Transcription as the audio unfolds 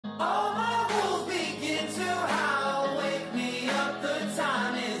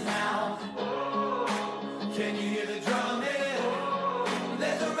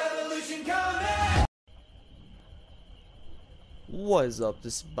What is up,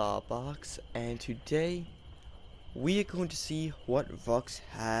 this is Box, and today we are going to see what Rux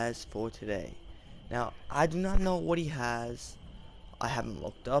has for today. Now, I do not know what he has. I haven't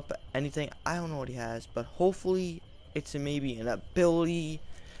looked up anything. I don't know what he has, but hopefully it's maybe an ability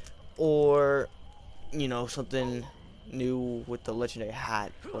or, you know, something new with the legendary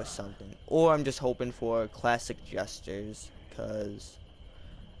hat or something. Or I'm just hoping for classic gestures, because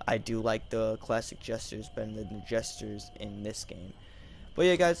I do like the classic gestures better than the gestures in this game. But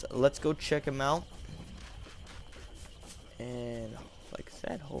yeah, guys, let's go check him out. And like I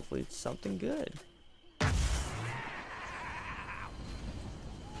said, hopefully it's something good.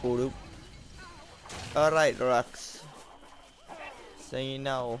 Alright, Rux. So you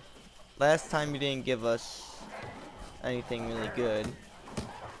know, last time you didn't give us anything really good.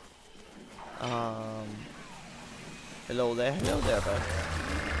 Hello there, Rux.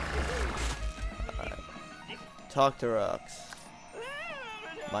 Talk to Rux.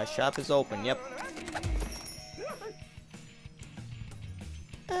 My shop is open, yep.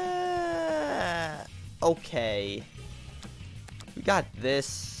 Okay. We got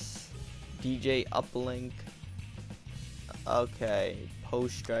this. DJ Uplink. Okay.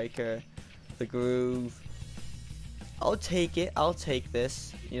 Post Striker. The Groove. I'll take it. I'll take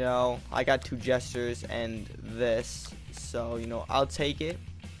this. You know, I got two gestures and this. So, you know, I'll take it.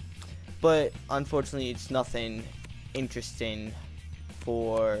 But unfortunately, it's nothing interesting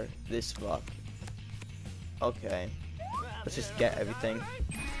for this Rux. Okay. Let's just get everything.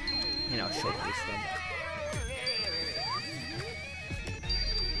 You know, showcase them.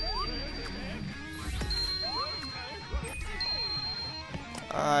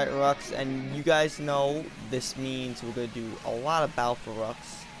 Alright, Rux, and you guys know this means we're gonna do a lot of Battle for Rux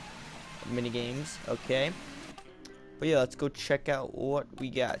mini games, okay? But yeah, let's go check out what we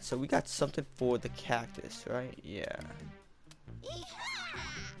got. So we got something for the cactus, right? Yeah.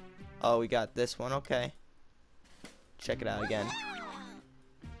 Oh, we got this one, okay. Check it out again.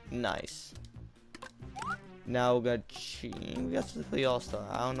 Nice. Now we're gonna cheat. We got something for the All-Star.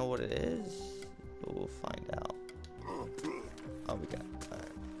 I don't know what it is, but we'll find out. Oh, we got.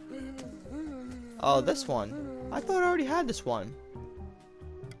 Alright. Oh, this one. I thought I already had this one.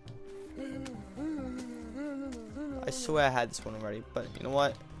 I swear I had this one already, but you know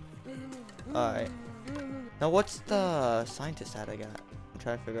what? Alright. Now, what's the scientist hat I got? I'm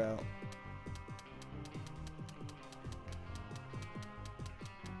trying to figure out.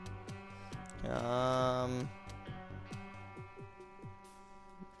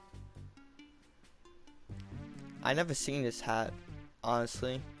 I never seen this hat,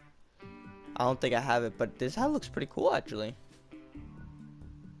 honestly. I don't think I have it, but this hat looks pretty cool, actually.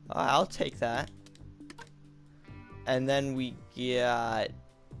 I'll take that. And then we got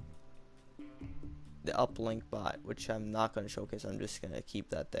the uplink bot, which I'm not going to showcase. I'm just going to keep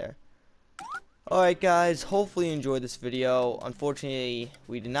that there. Alright, guys, hopefully you enjoyed this video. Unfortunately,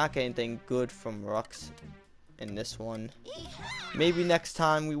 we did not get anything good from Rux in this one. Maybe next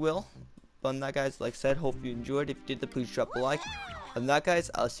time we will. But on that, guys, like I said, hope you enjoyed. If you did, please drop a like. On that,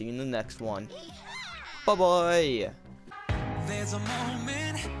 guys, I'll see you in the next one. Bye-bye. There's a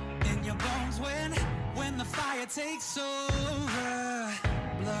moment in your bones when the fire takes over.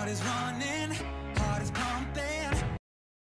 Blood is running.